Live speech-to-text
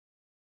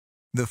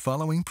The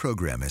following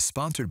program is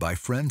sponsored by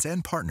friends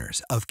and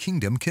partners of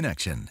Kingdom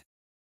Connection.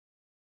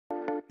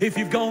 If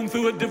you've gone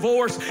through a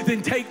divorce,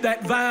 then take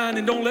that vine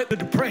and don't let the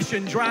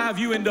depression drive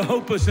you into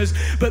hopelessness,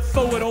 but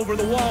throw it over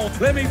the wall.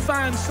 Let me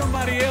find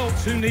somebody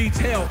else who needs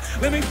help.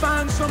 Let me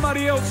find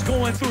somebody else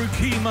going through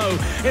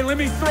chemo, and let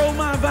me throw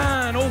my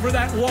vine over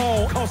that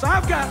wall, because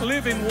I've got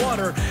living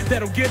water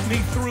that'll get me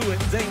through it.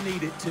 They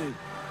need it too.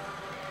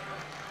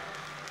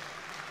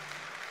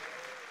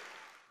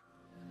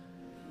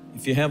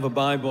 If you have a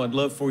Bible, I'd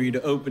love for you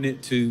to open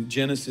it to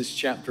Genesis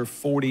chapter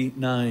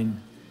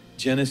 49.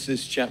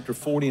 Genesis chapter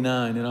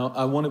 49, and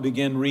I want to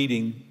begin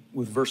reading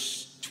with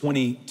verse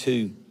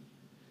 22.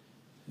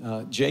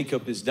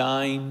 Jacob is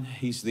dying.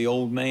 He's the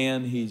old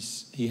man.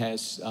 He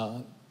has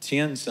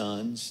 10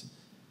 sons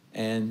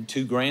and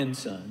 2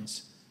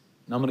 grandsons.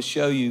 And I'm going to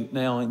show you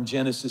now in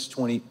Genesis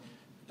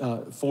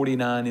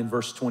 49 in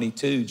verse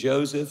 22.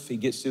 Joseph, he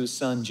gets to his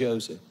son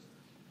Joseph.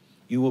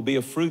 You will be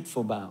a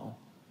fruitful bough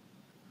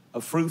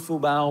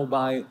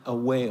by a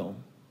well,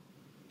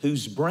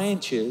 whose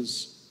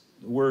branches,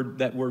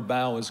 that word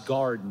bough is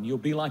garden. You'll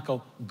be like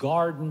a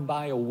garden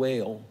by a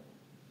well,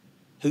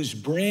 whose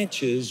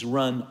branches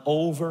run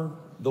over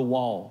the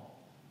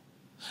wall.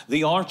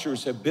 The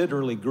archers have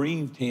bitterly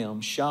grieved him,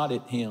 shot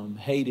at him,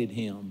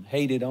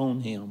 hated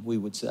on him, we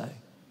would say.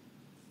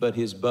 But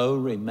his bow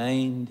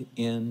remained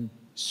in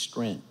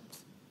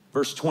strength.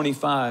 Verse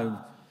 25,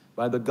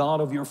 by the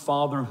God of your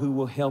father who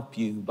will help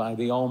you, by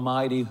the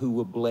Almighty who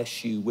will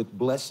bless you with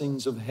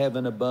blessings of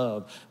heaven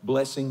above,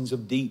 blessings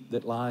of deep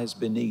that lies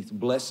beneath,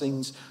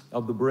 blessings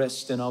of the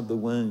breast and of the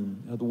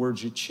womb. In other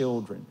words, your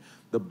children.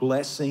 The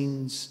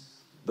blessings,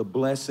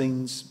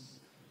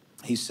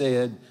 he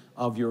said,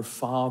 of your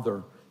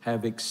father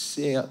have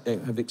excelled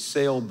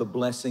the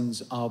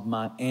blessings of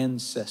my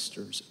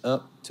ancestors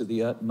up to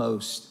the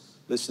utmost.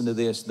 Listen to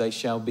this. They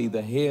shall be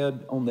the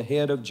head on the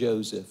head of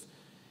Joseph,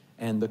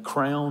 and the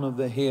crown of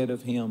the head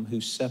of him who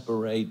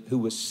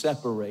was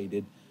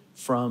separated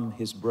from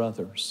his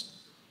brothers.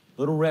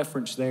 Little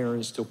reference there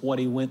as to what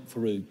he went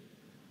through,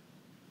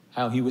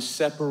 how he was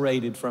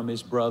separated from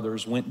his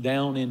brothers, went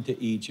down into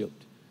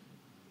Egypt,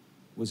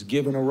 was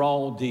given a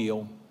raw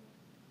deal,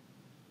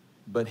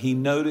 but he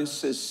notice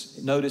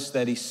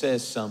that he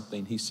says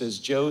something. He says,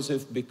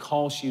 Joseph,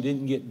 because you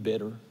didn't get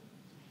bitter,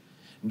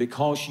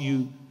 because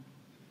you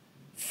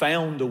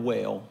found a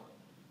well,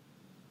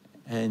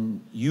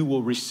 and you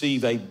will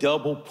receive a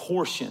double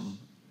portion,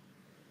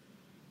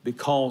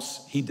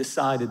 because he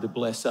decided to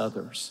bless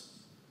others.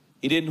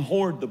 He didn't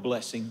hoard the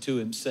blessing to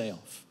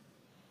himself.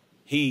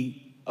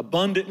 He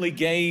abundantly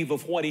gave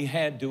of what he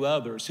had to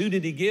others. Who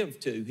did he give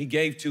to? He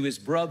gave to his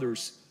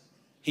brothers.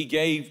 He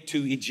gave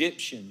to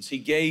Egyptians. He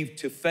gave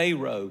to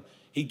Pharaoh.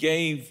 He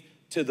gave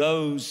to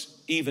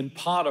those, even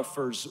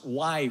Potiphar's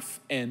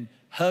wife and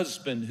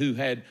husband who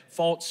had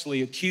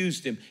falsely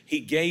accused him.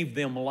 He gave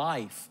them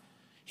life.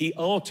 He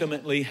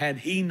ultimately, had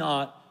he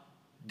not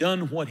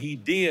done what he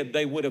did,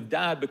 they would have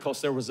died,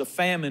 because there was a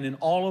famine and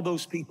all of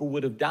those people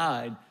would have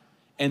died.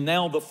 And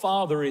now the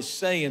Father is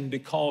saying,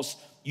 because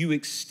you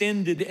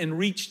extended and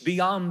reached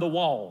beyond the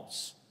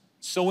walls.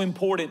 So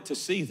important to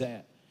see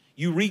that.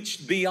 You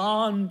reached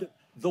beyond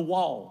the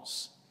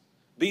walls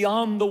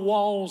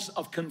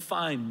of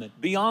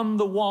confinement, beyond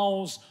the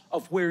walls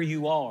of where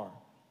you are.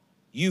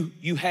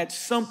 You had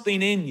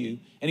something in you.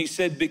 And he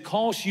said,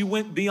 because you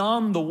went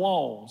beyond the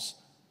walls,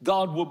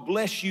 God will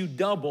bless you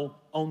double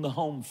on the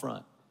home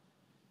front.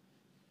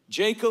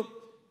 Jacob,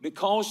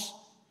 because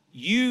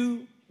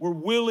you were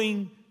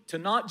willing to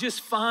not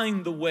just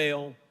find the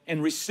well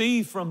and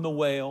receive from the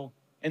well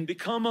and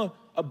become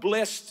a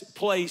blessed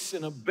place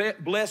and a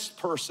blessed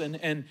person,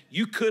 and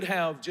you could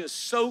have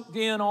just soaked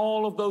in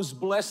all of those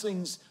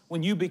blessings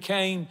when you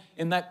became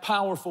in that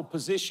powerful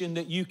position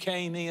that you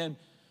came in,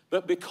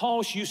 but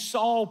because you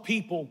saw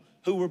people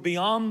who were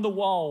beyond the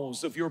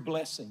walls of your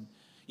blessing,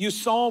 you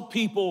saw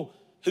people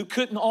who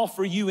couldn't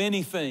offer you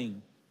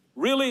anything.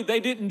 Really, they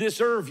didn't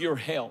deserve your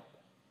help,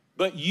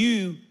 but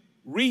you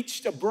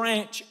reached a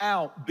branch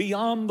out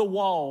beyond the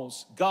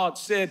walls. God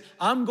said,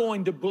 I'm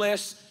going to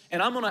bless,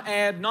 and I'm going to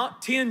add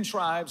not 10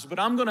 tribes, but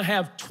I'm going to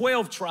have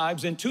 12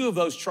 tribes, and 2 of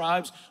those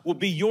tribes will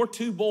be your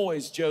 2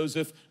 boys,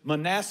 Joseph,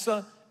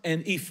 Manasseh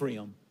and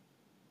Ephraim.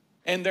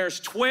 And there's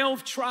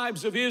 12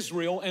 tribes of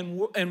Israel,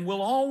 and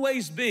will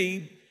always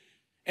be.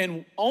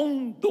 And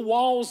on the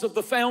walls of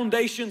the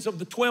foundations of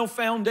the 12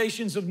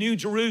 foundations of New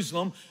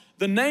Jerusalem,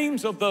 the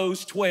names of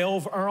those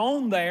 12 are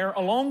on there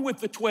along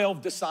with the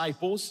 12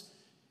 disciples.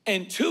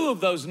 And 2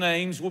 of those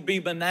names will be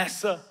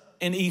Manasseh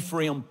and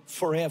Ephraim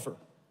forever.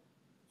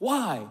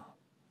 Why?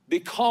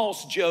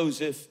 Because,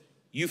 Joseph,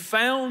 you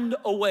found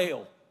a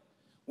well.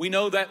 We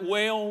know that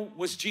well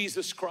was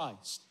Jesus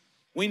Christ.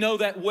 We know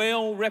that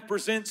well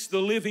represents the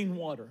living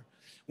water.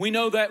 We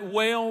know that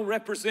well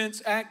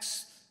represents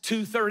Acts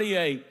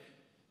 2:38.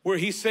 Where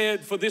he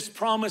said, for this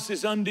promise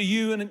is unto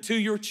you and unto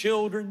your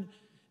children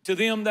To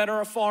them that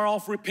are afar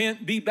off,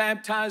 repent, be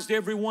baptized,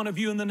 every one of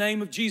you, in the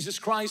name of Jesus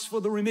Christ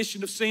for the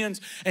remission of sins,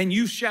 and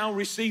you shall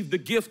receive the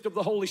gift of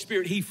the Holy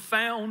Spirit. He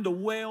found a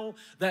well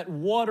that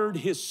watered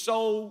his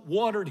soul,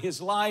 watered his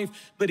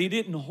life, but he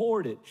didn't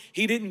hoard it.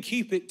 He didn't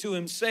keep it to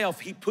himself.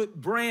 He put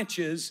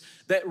branches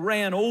that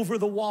ran over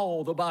the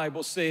wall, the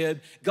Bible said.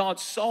 God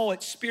saw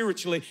it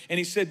spiritually, and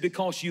he said,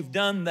 because you've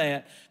done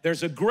that,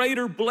 there's a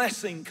greater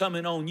blessing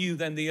coming on you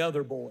than the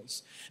other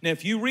boys. Now,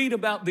 if you read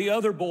about the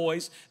other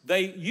boys,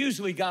 they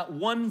usually got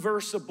one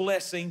verse of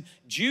blessing.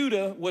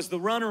 Judah was the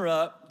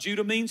runner-up.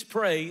 Judah means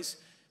praise,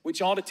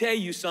 which ought to tell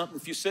you something.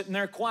 If you're sitting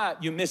there quiet,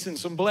 you're missing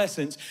some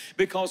blessings,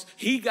 because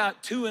he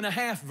got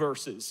 2.5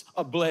 verses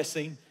of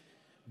blessing,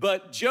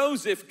 but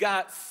Joseph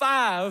got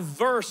 5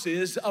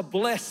 verses of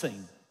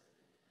blessing.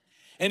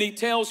 And he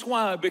tells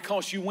why: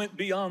 because you went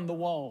beyond the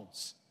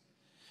walls,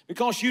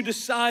 because you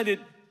decided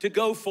to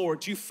go for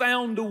it. You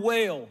found a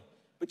well,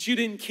 but you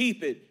didn't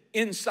keep it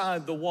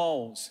inside the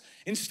walls.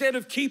 Instead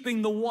of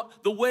keeping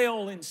the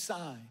well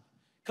inside.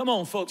 Come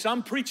on, folks,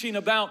 I'm preaching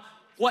about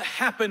what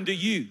happened to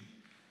you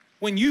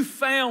when you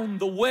found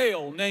the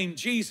well named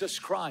Jesus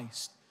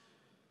Christ.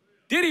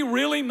 Did he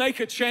really make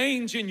a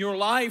change in your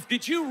life?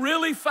 Did you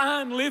really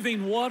find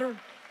living water?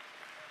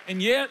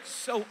 And yet,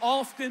 so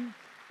often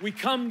we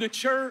come to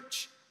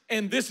church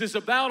and this is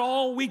about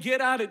all we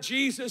get out of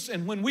Jesus.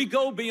 And when we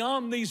go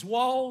beyond these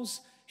walls,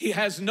 he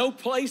has no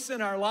place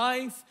in our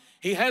life.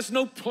 He has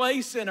no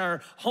place in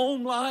our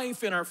home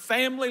life, in our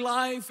family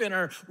life, in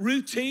our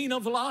routine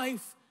of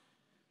life.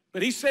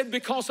 But he said,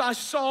 because I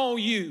saw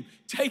you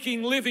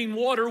taking living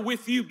water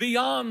with you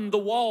beyond the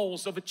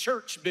walls of a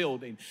church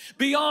building,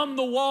 beyond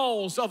the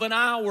walls of an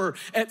hour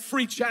at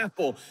Free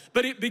Chapel,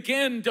 but it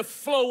began to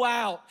flow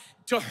out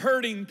to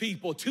hurting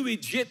people, to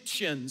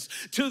Egyptians,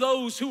 to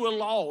those who are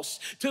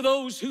lost, to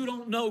those who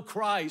don't know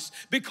Christ,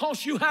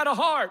 because you had a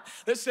heart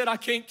that said, I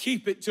can't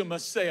keep it to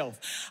myself.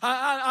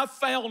 I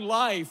found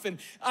life, and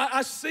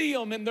I see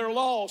them, and they're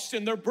lost,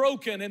 and they're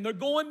broken, and they're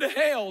going to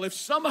hell if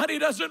somebody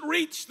doesn't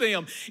reach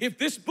them. If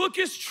this book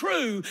is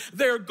true,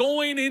 they're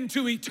going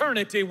into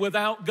eternity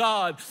without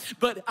God.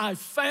 But I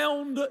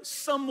found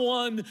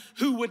someone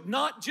who would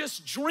not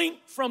just drink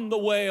from the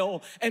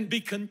well and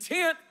be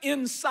content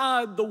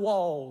inside the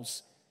walls,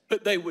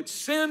 but they would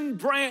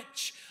send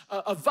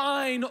a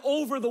vine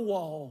over the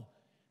wall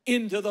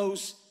into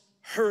those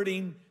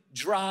hurting,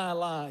 dry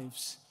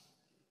lives.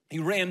 He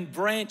ran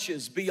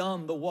branches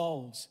beyond the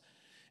walls.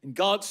 And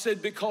God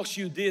said, because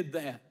you did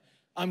that,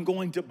 I'm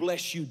going to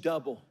bless you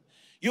double.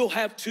 You'll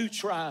have 2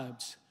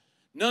 tribes.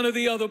 None of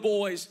the other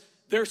boys,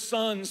 their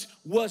sons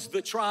was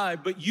the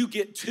tribe, but you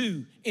get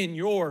 2 in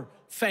your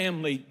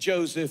family,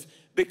 Joseph,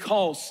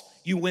 because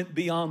you went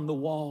beyond the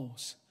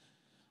walls.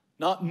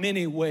 Not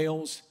many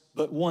wells,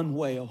 but one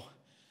well.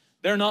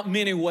 There are not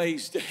many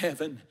ways to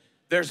heaven.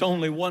 There's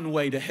only one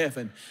way to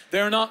heaven.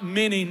 There are not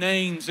many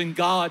names and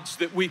gods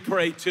that we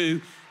pray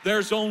to.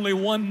 There's only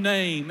one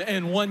name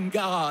and one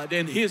God,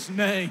 and his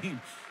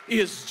name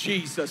is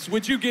Jesus.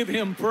 Would you give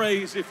him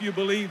praise if you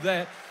believe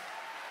that?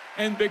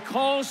 And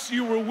because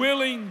you were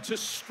willing to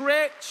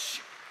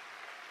stretch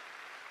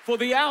for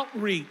the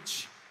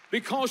outreach,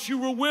 because you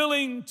were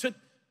willing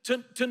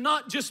to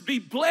not just be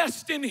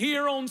blessed in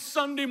here on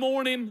Sunday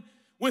morning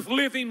with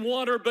living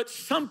water, but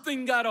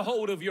something got a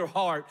hold of your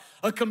heart,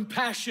 a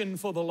compassion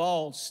for the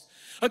lost,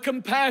 a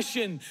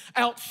compassion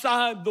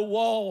outside the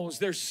walls.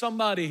 There's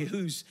somebody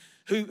who's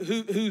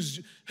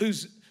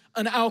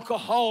an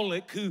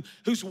alcoholic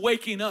who's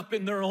waking up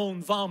in their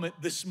own vomit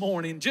this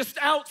morning. Just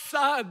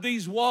outside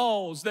these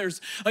walls, there's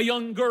a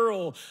young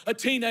girl, a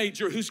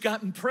teenager who's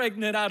gotten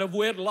pregnant out of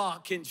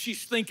wedlock, and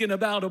she's thinking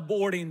about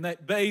aborting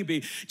that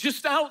baby.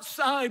 Just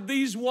outside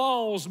these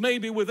walls,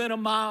 maybe within a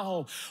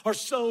mile or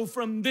so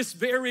from this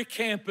very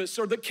campus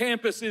or the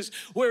campuses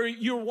where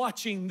you're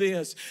watching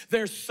this,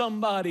 there's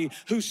somebody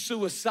who's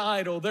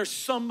suicidal. There's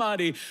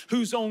somebody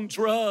who's on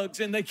drugs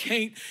and they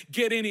can't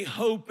get any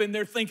hope, and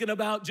they're thinking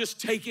about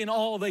just taking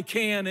all they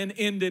can and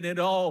ending it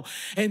all.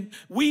 And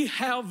we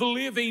have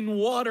living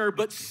water,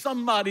 but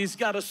somebody's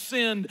got to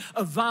send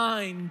a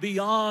vine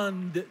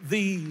beyond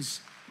these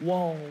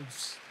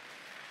walls.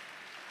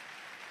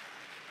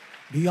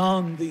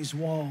 Beyond these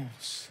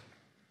walls.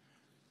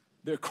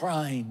 They're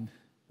crying,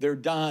 they're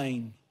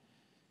dying.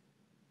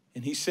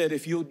 And he said,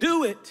 if you'll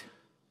do it,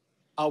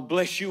 I'll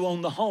bless you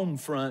on the home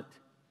front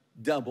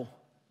double.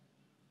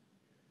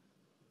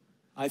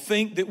 I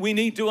think that we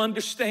need to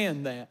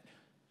understand that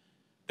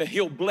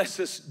he'll bless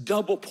us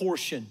double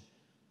portion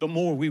the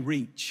more we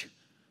reach,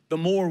 the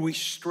more we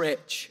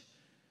stretch,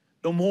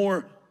 the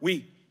more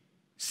we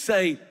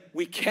say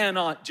we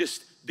cannot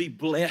just be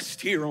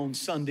blessed here on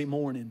Sunday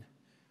morning.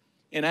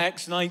 In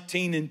Acts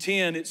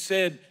 19:10, it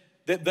said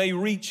that they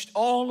reached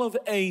all of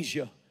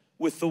Asia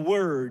with the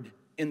word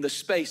in the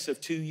space of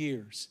 2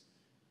 years.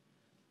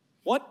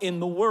 What in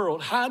the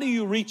world? How do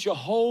you reach a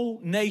whole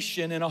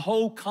nation and a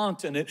whole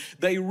continent?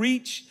 They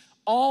reached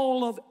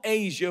all of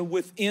Asia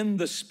within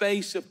the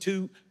space of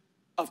two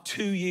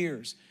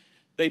years.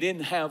 They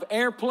didn't have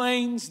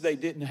airplanes. They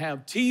didn't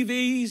have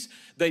TVs.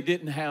 They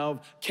didn't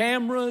have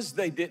cameras.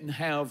 They didn't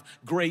have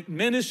great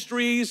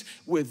ministries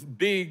with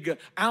big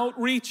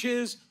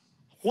outreaches.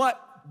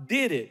 What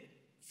did it?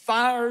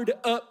 Fired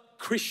up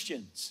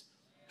Christians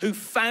who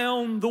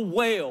found the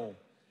well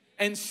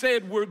and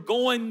said, we're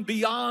going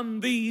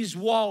beyond these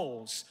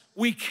walls.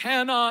 We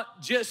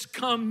cannot just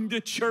come to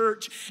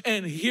church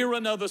and hear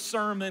another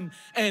sermon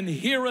and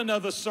hear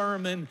another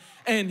sermon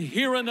and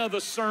hear another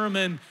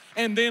sermon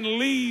and then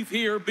leave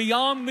here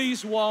beyond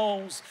these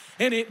walls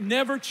and it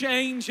never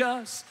change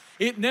us.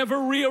 It never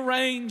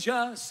rearrange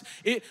us.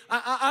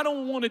 I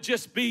don't want to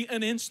just be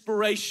an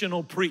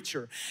inspirational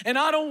preacher. And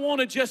I don't want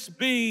to just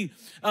be,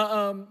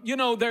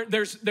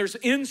 there's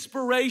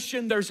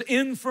inspiration, there's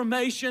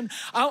information.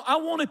 I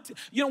wanted to,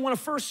 when I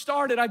first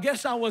started, I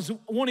guess I was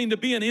wanting to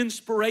be an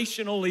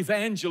inspirational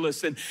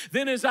evangelist. And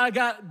then as I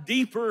got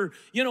deeper,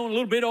 a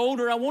little bit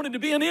older, I wanted to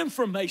be an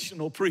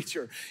informational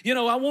preacher.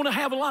 I want to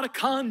have a lot of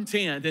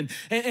content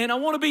and I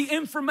want to be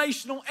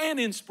informational and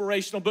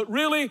inspirational. But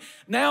really,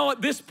 now at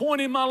this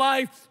point in my life,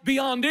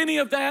 beyond any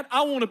of that,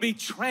 I want to be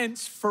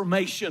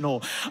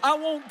transformational. I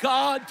want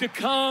God to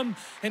come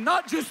and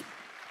not just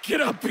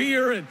get up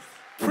here and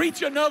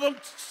preach another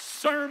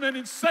sermon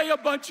and say a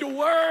bunch of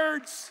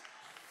words,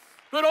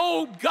 but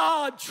oh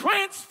God,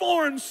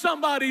 transform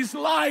somebody's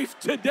life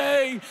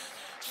today.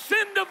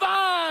 Send a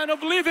vine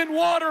of living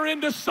water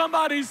into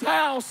somebody's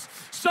house,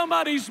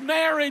 somebody's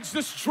marriage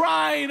that's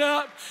drying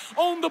up,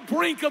 on the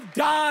brink of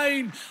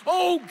dying.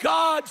 Oh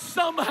God,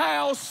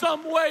 somehow,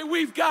 some way,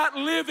 we've got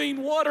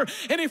living water.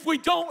 And if we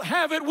don't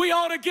have it, we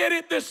ought to get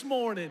it this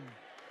morning.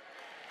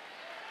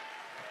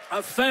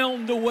 I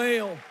found the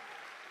well,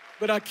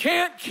 but I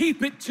can't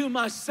keep it to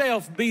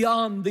myself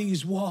beyond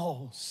these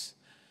walls.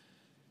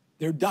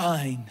 They're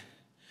dying.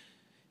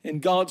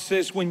 And God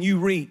says, when you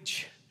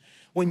reach,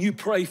 when you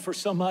pray for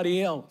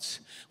somebody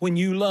else, when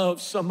you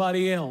love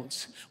somebody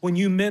else, when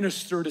you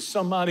minister to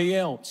somebody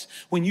else,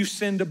 when you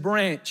send a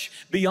branch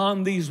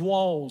beyond these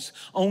walls,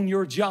 on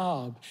your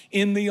job,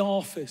 in the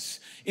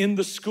office, in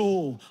the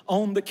school,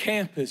 on the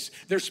campus,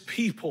 there's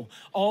people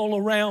all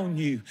around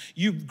you.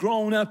 You've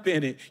grown up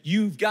in it.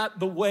 You've got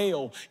the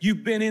well.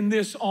 You've been in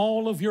this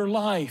all of your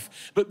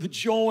life. But the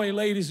joy,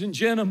 ladies and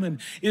gentlemen,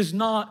 is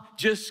not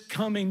just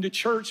coming to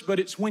church, but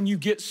it's when you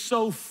get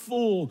so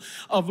full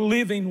of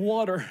living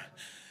water.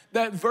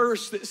 That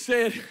verse that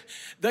said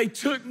they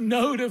took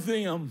note of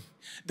them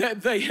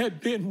that they had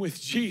been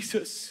with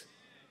Jesus.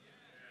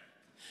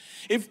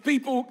 If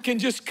people can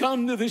just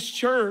come to this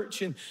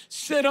church and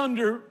sit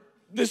under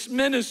this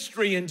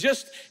ministry and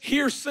just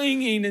hear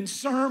singing and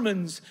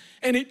sermons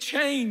and it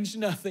changed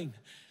nothing.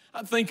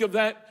 I think of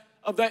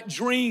that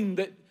dream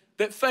that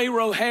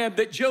Pharaoh had,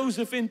 that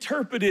Joseph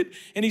interpreted,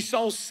 and he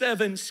saw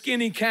 7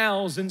 skinny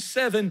cows and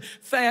 7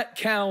 fat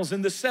cows,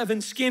 and the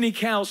 7 skinny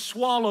cows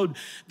swallowed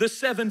the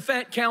 7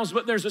 fat cows.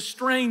 But there's a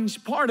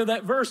strange part of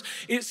that verse.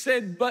 It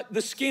said, but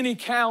the skinny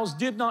cows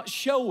did not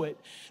show it.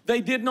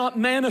 They did not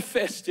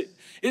manifest it.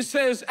 It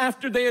says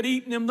after they had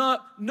eaten them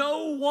up,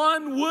 no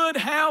one would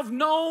have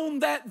known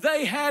that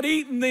they had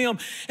eaten them.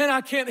 And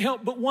I can't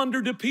help but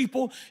wonder to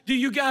people, do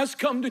you guys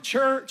come to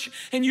church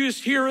and you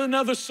just hear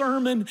another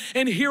sermon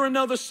and hear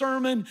another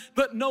sermon,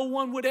 but no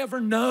one would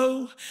ever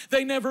know?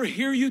 They never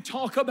hear you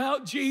talk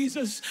about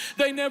Jesus.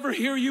 They never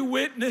hear you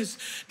witness.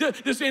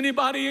 Does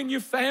anybody in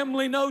your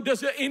family know?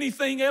 Does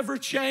anything ever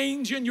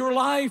change in your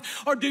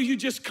life? Or do you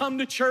just come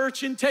to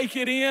church and take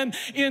it in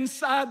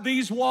inside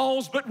these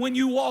walls, but when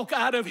you walk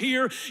out of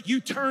here, you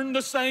turn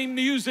the same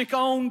music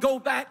on, go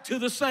back to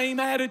the same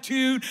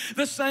attitude,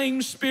 the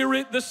same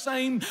spirit, the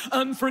same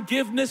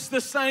unforgiveness, the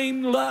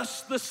same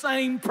lust, the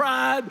same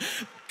pride?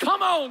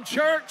 Come on,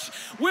 church.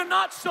 We're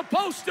not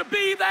supposed to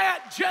be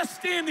that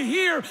just in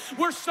here.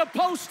 We're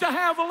supposed to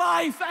have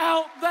life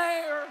out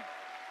there.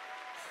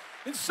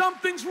 And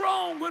something's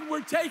wrong when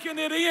we're taking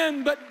it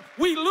in, but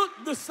we look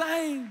the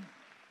same.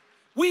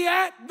 We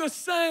act the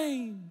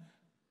same.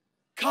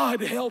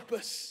 God help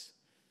us.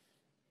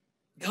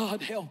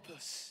 God help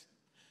us.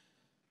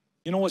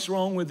 You know what's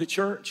wrong with the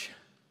church?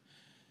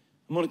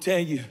 I'm going to tell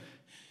you,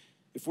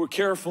 if we're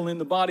careful in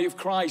the body of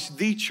Christ,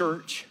 the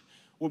church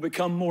will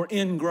become more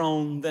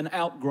ingrown than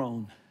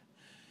outgrown.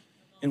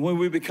 And when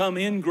we become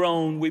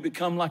ingrown, we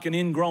become like an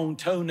ingrown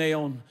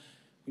toenail.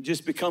 We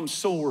just become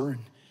sore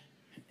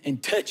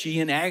and touchy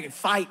and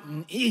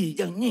fighting.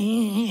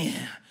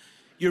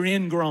 You're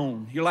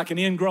ingrown. You're like an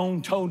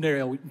ingrown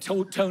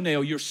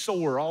toenail. You're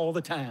sore all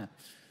the time.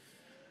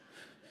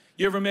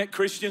 You ever met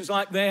Christians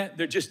like that?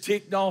 They're just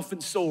ticked off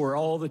and sore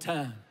all the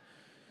time.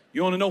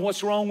 You want to know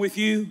what's wrong with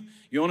you?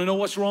 You want to know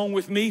what's wrong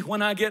with me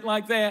when I get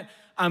like that?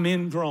 I'm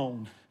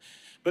ingrown.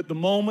 But the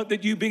moment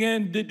that you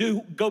begin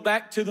to go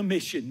back to the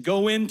mission,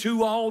 go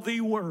into all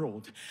the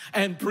world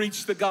and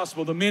preach the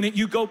gospel, the minute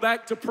you go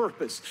back to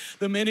purpose,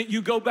 the minute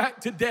you go back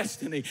to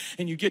destiny,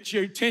 and you get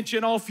your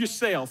attention off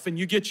yourself, and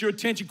you get your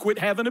attention, quit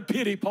having a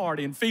pity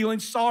party and feeling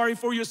sorry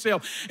for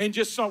yourself, and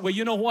just start, well,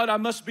 you know what? I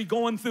must be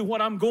going through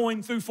what I'm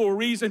going through for a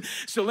reason,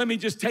 so let me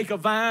just take a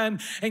vine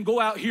and go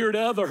out here to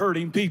other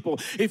hurting people.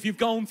 If you've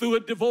gone through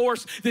a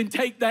divorce, then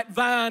take that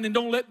vine and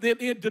don't let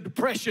the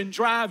depression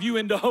drive you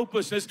into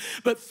hopelessness,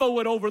 but throw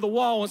it over the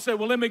wall and say,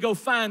 well, let me go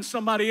find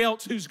somebody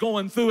else who's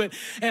going through it,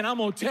 and I'm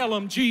going to tell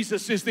them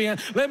Jesus is the end.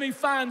 Let me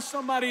find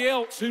somebody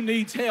else who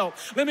needs help.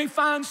 Let me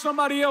find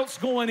somebody else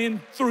going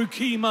in through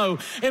chemo,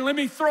 and let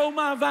me throw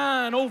my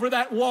vine over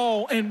that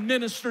wall and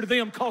minister to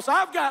them, because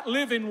I've got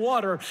living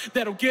water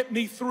that'll get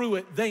me through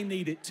it. They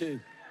need it too.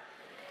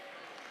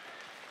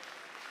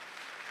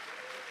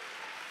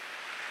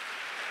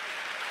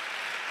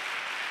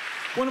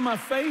 One of my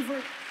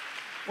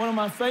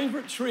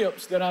favorite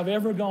trips that I've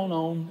ever gone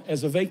on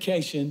as a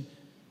vacation,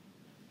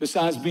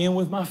 besides being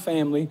with my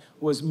family,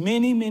 was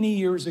many, many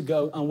years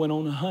ago. I went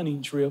on a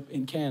hunting trip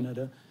in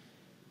Canada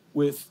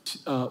with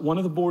one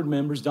of the board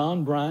members,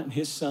 Don Bryant, and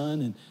his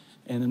son,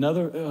 and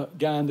another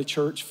guy in the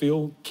church,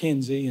 Phil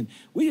Kinsey, and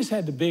we just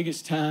had the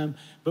biggest time.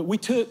 But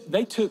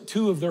they took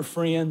two of their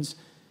friends,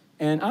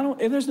 and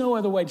there's no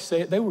other way to say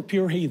it. They were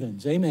pure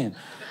heathens, amen.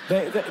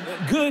 They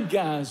good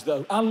guys,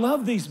 though. I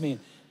love these men.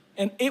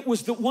 And it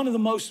was one of the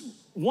most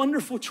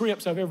wonderful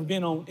trips I've ever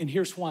been on, and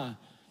here's why.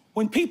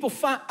 When people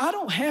find, I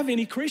don't have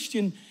any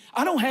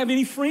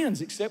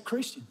friends except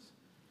Christians.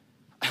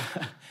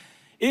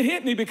 It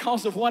hit me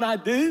because of what I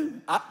do.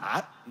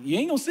 You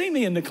ain't gonna see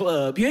me in the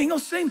club. You ain't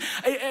gonna see me.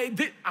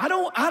 I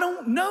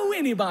don't know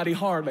anybody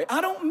hardly. I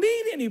don't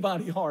meet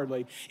anybody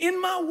hardly in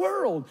my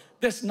world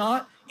that's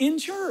not in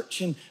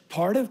church. And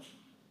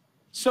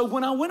so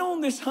when I went on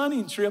this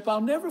hunting trip,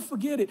 I'll never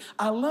forget it.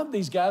 I love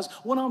these guys.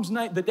 One of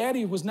them's the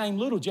daddy was named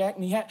Little Jack,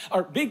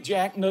 or Big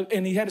Jack,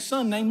 and he had a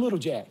son named Little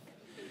Jack.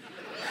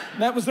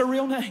 That was their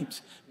real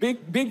names,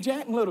 Big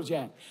Jack and Little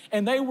Jack.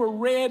 And they were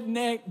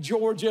redneck,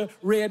 Georgia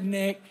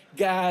redneck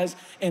guys,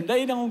 and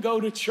they don't go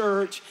to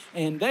church,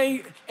 and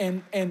they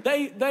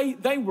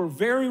were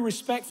very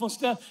respectful and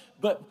stuff.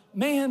 But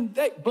man,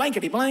 they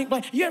blankety blank.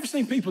 You ever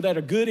seen people that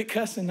are good at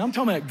cussing? I'm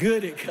talking about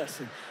good at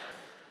cussing.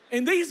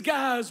 And these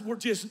guys were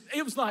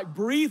it was like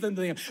breathing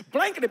to them.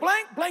 Blankety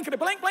blank, blankety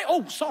blank, blank.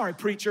 Oh, sorry,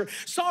 preacher.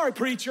 Sorry,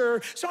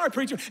 preacher. Sorry,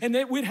 preacher. And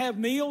then we'd have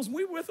meals, and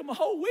we were with them a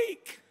whole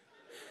week.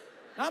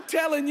 I'm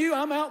telling you,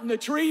 I'm out in the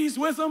trees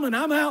with them, and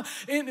I'm out,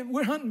 and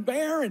we're hunting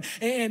bear, and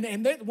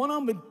one of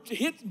them would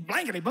hit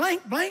blankety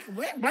blank, blank,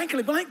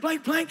 blankety blank,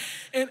 blank, blank.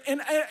 And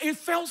it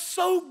felt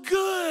so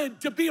good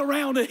to be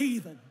around a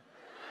heathen.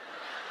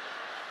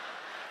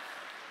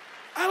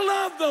 I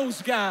love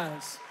those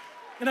guys.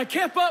 And I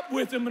kept up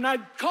with them, and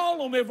I'd call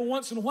them every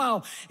once in a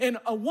while. And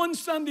one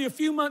Sunday, a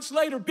few months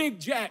later, Big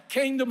Jack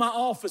came to my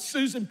office.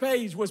 Susan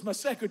Page was my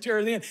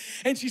secretary then.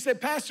 And she said,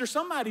 Pastor,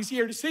 somebody's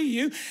here to see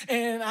you.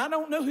 And I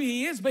don't know who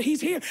he is, but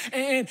he's here.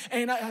 And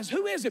I said,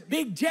 who is it?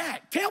 Big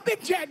Jack. Tell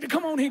Big Jack to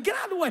come on here. Get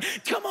out of the way.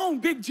 Come on,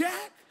 Big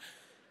Jack.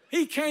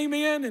 He came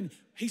in, and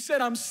he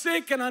said, I'm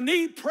sick and I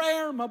need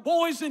prayer. My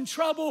boy's in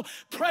trouble.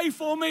 Pray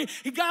for me.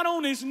 He got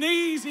on his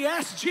knees. He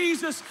asked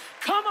Jesus,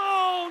 come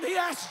on. He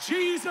asked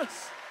Jesus.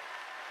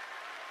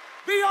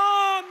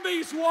 Beyond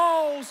these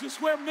walls is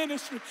where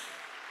ministry.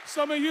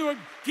 Some of you are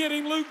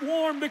getting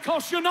lukewarm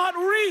because you're not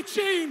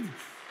reaching.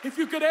 If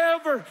you could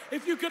ever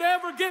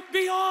get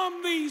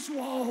beyond these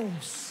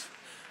walls,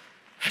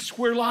 that's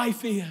where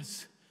life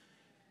is.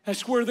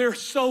 That's where they're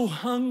so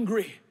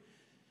hungry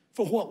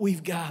for what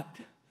we've got.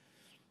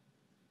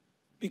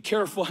 Be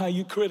careful how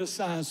you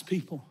criticize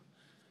people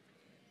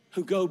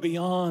who go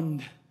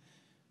beyond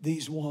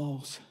these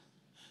walls.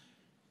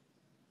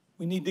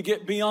 We need to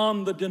get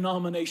beyond the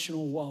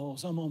denominational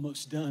walls. I'm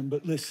almost done,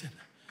 but listen.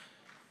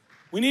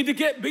 We need to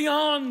get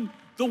beyond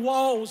the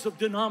walls of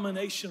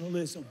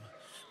denominationalism.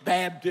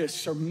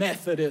 Baptists or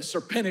Methodists or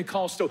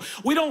Pentecostal.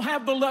 We don't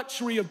have the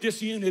luxury of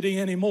disunity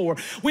anymore.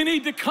 We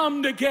need to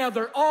come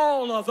together,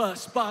 all of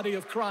us, body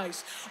of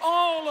Christ,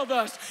 all of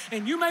us.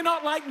 And you may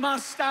not like my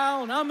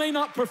style, and I may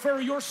not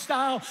prefer your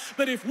style,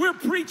 but if we're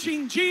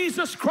preaching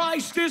Jesus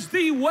Christ is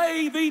the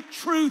way, the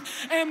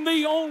truth, and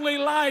the only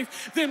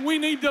life, then we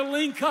need to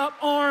link up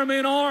arm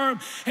in arm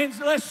and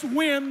let's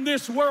win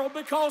this world,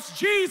 because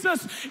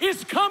Jesus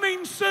is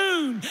coming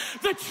soon.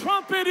 The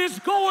trumpet is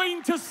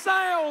going to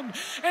sound,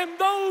 and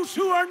those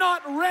who are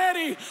not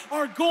ready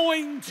are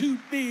going to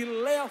be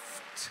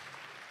left.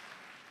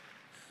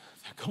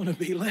 They're going to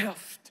be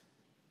left.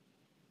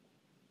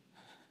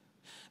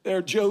 There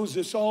are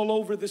Josephs all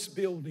over this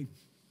building.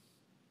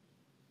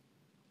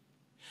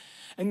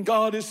 And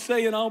God is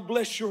saying, I'll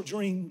bless your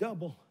dream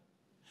double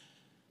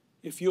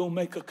if you'll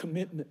make a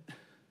commitment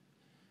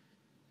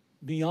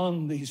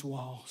beyond these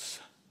walls.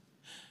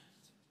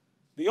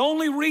 The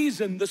only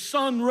reason the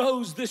sun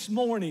rose this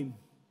morning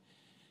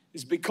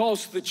is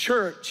because the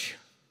church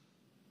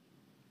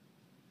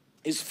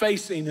is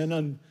facing an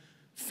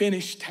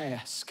unfinished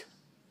task.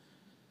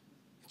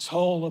 It's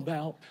all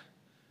about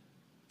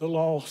the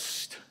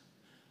lost,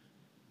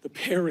 the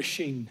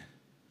perishing.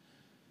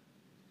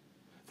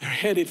 They're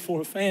headed for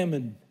a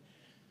famine.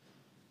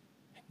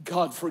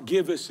 God,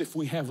 forgive us if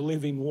we have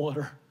living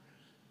water.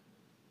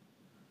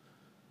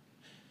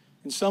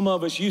 And some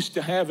of us used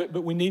to have it,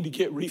 but we need to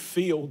get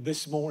refilled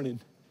this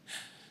morning.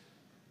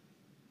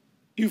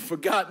 You've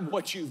forgotten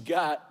what you've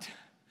got.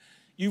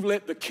 You've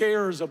let the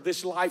cares of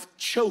this life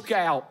choke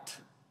out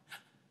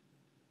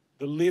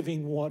the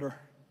living water.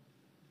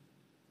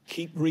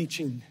 Keep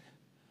reaching.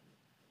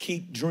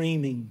 Keep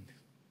dreaming.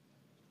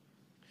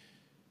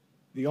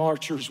 The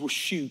archers will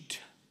shoot,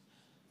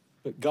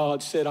 but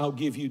God said, I'll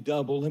give you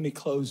double. Let me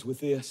close with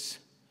this.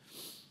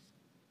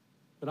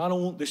 But I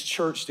don't want this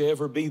church to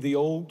ever be the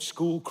old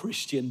school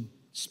Christian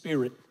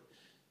spirit.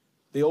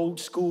 The old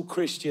school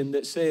Christian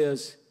that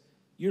says,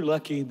 you're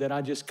lucky that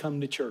I just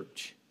come to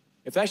church.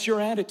 If that's your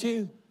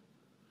attitude,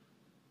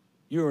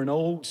 you're an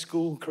old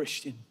school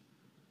Christian.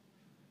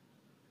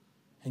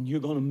 And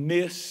you're going to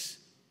miss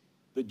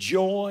the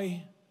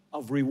joy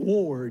of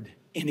reward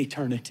in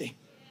eternity.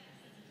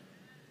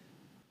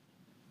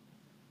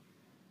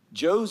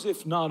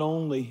 Joseph not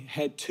only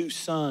had 2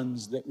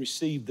 sons that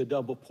received the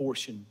double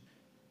portion,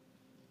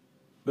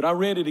 but I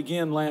read it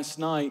again last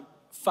night.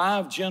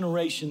 5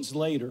 generations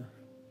later,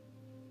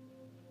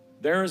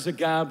 there is a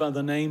guy by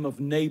the name of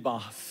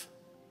Naboth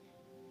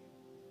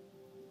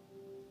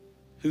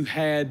who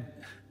had,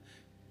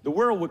 the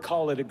world would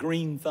call it a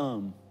green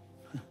thumb.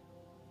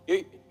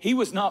 He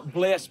was not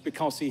blessed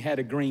because he had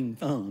a green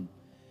thumb.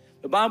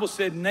 The Bible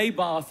said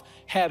Naboth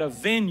had a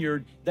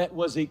vineyard that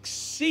was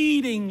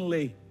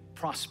exceedingly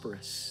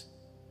prosperous.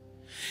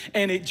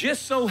 And it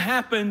just so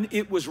happened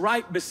it was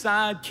right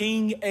beside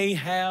King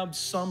Ahab's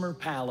summer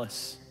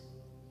palace.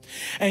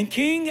 And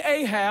King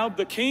Ahab,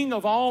 the king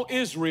of all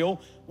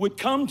Israel, would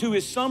come to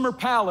his summer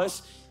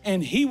palace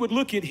and he would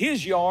look at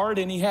his yard,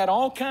 and he had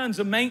all kinds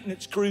of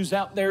maintenance crews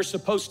out there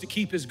supposed to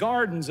keep his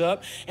gardens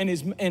up and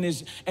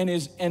his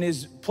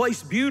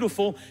place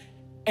beautiful.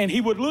 And he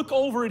would look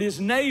over at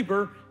his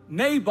neighbor,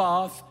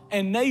 Naboth,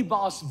 and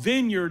Naboth's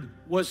vineyard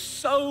was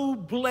so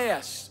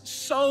blessed,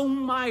 so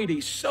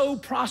mighty, so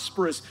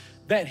prosperous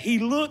that he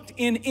looked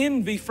in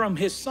envy from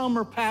his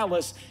summer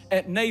palace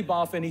at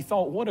Naboth, and he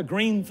thought, what a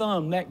green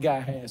thumb that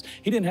guy has.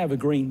 He didn't have a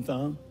green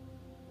thumb.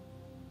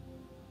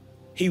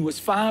 He was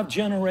 5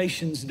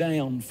 generations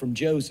down from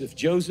Joseph.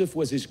 Joseph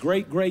was his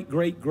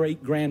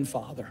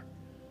great-great-great-great-grandfather.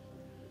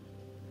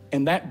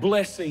 And that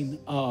blessing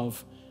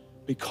of,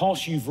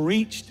 because you've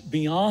reached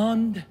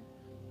beyond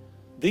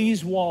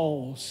these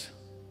walls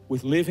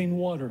with living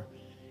water,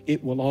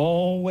 it will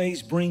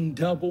always bring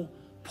double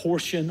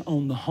portion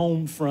on the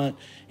home front.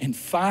 And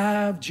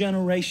 5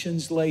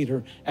 generations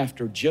later,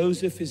 after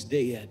Joseph is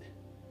dead,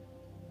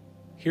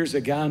 here's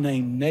a guy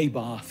named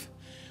Naboth.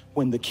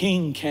 When the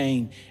king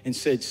came and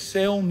said,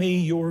 sell me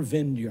your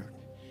vineyard,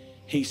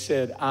 he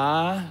said,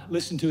 I,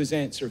 listen to his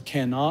answer,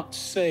 cannot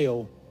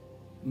sell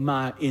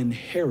my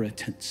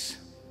inheritance.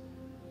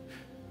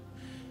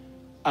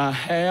 I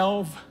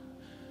have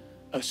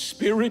a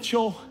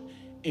spiritual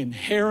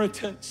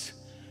inheritance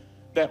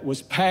that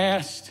was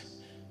passed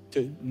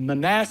to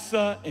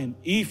Manasseh and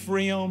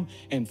Ephraim,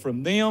 and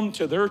from them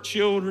to their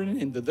children,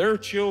 and to their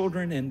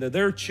children, and to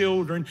their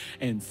children,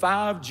 and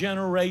 5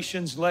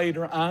 generations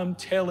later, I'm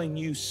telling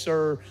you,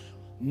 sir,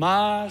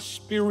 my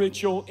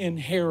spiritual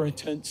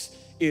inheritance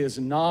is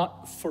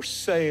not for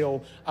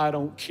sale. I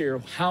don't care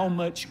how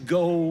much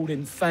gold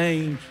and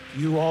fame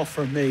you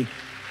offer me.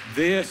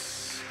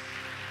 This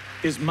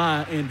is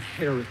my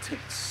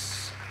inheritance.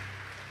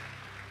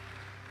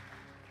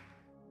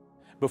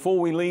 Before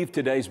we leave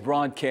today's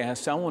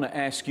broadcast, I want to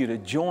ask you to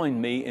join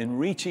me in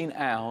reaching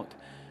out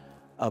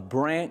a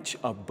branch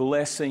of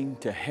blessing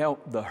to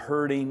help the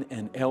hurting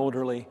and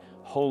elderly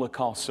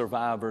Holocaust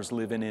survivors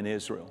living in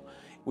Israel.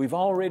 We've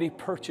already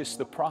purchased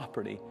the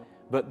property,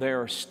 but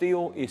there are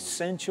still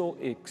essential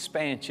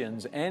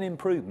expansions and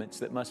improvements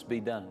that must be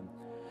done.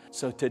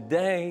 So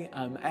today,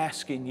 I'm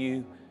asking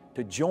you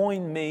to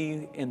join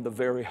me in the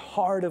very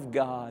heart of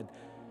God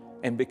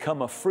and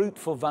become a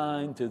fruitful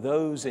vine to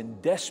those in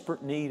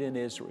desperate need in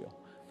Israel.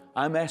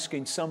 I'm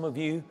asking some of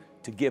you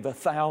to give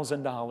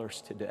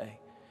 $1,000 today.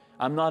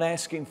 I'm not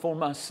asking for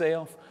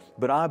myself,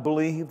 but I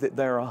believe that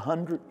there are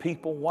 100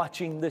 people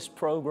watching this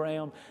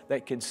program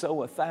that can sow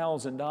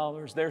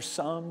 $1,000. There's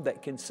some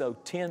that can sow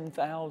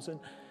 $10,000.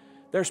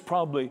 There's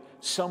probably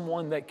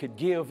someone that could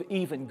give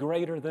even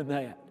greater than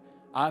that.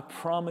 I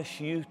promise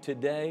you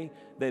today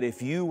that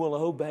if you will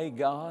obey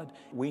God,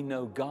 we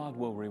know God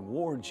will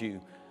reward you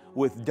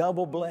with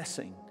double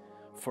blessing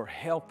for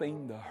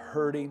helping the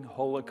hurting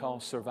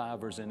Holocaust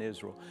survivors in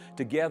Israel.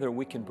 Together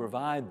we can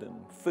provide them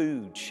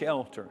food,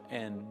 shelter,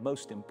 and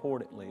most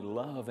importantly,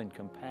 love and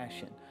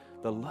compassion,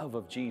 the love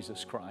of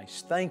Jesus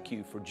Christ. Thank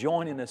you for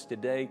joining us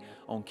today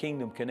on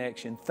Kingdom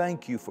Connection.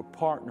 Thank you for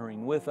partnering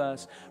with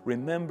us.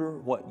 Remember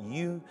what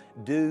you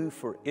do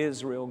for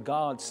Israel.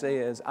 God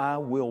says, I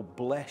will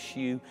bless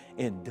you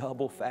in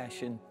double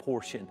fashion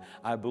portion.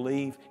 I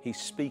believe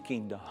He's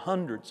speaking to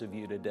hundreds of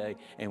you today,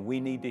 and we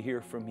need to hear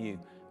from you.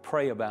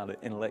 Pray about it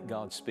and let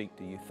God speak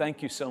to you.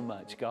 Thank you so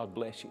much. God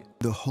bless you.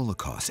 The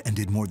Holocaust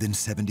ended more than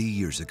 70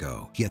 years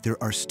ago, yet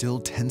there are still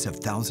tens of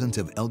thousands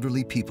of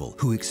elderly people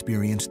who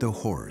experienced the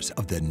horrors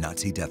of the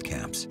Nazi death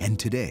camps. And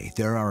today,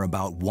 there are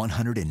about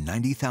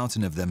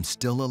 190,000 of them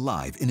still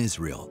alive in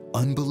Israel.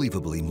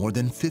 Unbelievably, more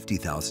than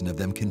 50,000 of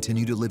them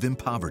continue to live in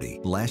poverty.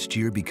 Last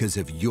year, because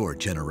of your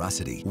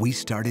generosity, we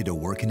started a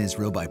work in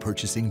Israel by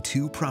purchasing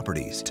 2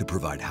 properties to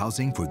provide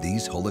housing for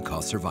these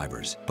Holocaust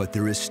survivors. But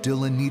there is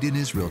still a need in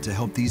Israel to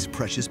help these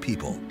precious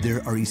people.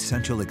 There are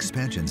essential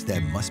expansions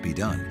that must be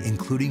done,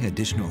 including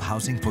additional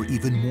housing for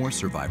even more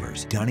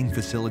survivors, dining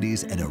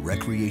facilities, and a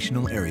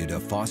recreational area to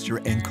foster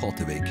and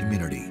cultivate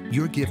community.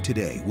 Your gift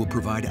today will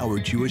provide our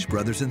Jewish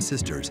brothers and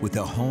sisters with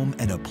a home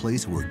and a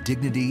place where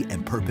dignity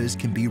and purpose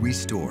can be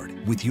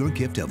restored. With your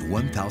gift of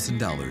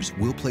 $1,000,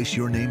 we'll place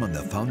your name on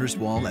the Founders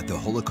Wall at the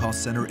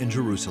Holocaust Center in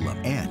Jerusalem.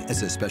 And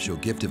as a special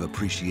gift of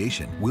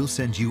appreciation, we'll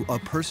send you a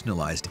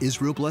personalized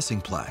Israel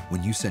Blessing plaque.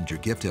 When you send your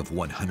gift of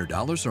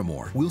 $100 or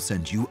more, we'll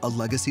send you a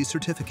legacy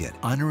certificate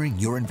honoring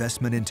your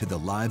investment into the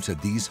lives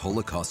of these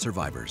Holocaust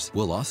survivors.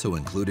 We'll also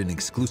include an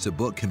exclusive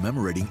book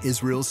commemorating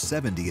Israel's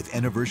 70th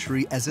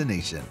anniversary as a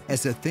nation.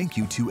 As a thank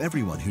you to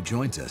everyone who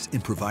joins us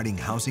in providing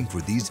housing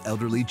for these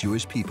elderly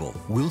Jewish people,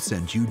 we'll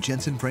send you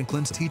Jentezen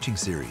Franklin's teaching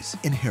series,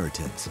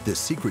 Inheritance, The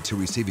Secret to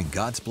Receiving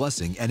God's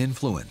Blessing and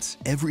Influence.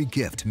 Every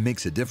gift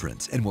makes a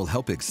difference and will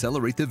help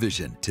accelerate the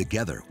vision.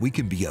 Together, we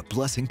can be a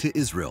blessing to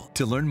Israel.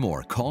 To learn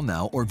more, call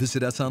now or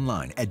visit us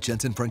online at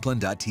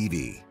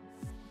jentezenfranklin.tv.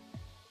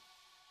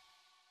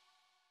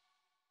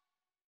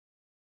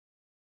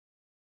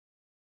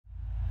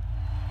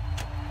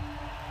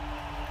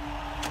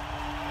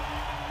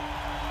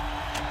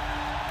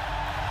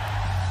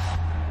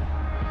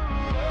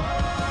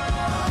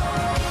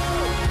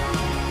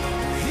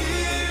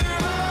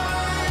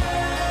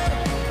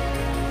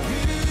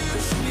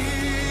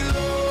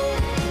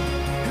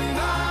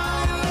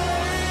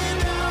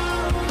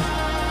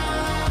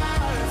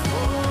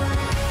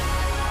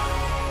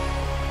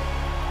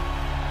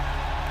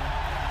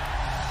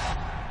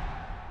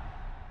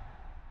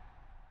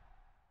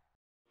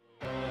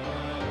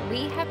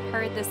 We have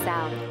heard the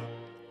sound.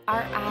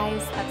 Our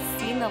eyes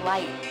have seen the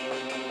light.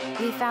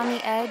 We found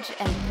the edge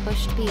and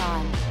pushed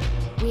beyond.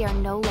 We are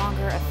no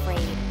longer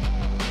afraid.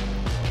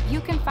 You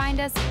can find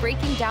us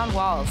breaking down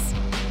walls,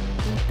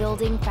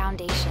 rebuilding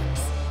foundations,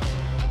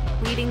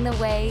 leading the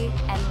way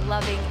and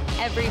loving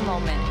every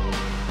moment.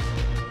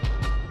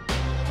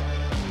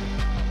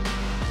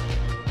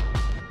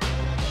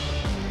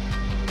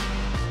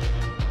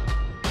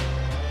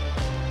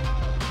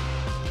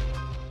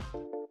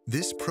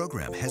 This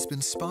program has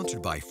been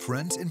sponsored by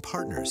friends and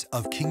partners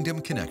of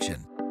Kingdom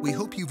Connection. We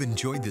hope you've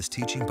enjoyed this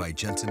teaching by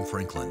Jentezen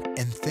Franklin,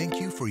 and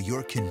thank you for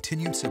your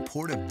continued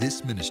support of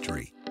this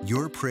ministry.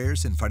 Your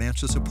prayers and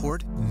financial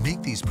support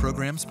make these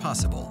programs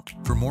possible.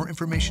 For more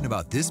information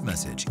about this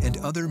message and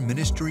other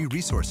ministry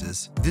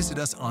resources, visit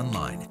us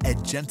online at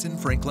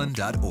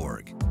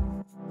jentezenfranklin.org.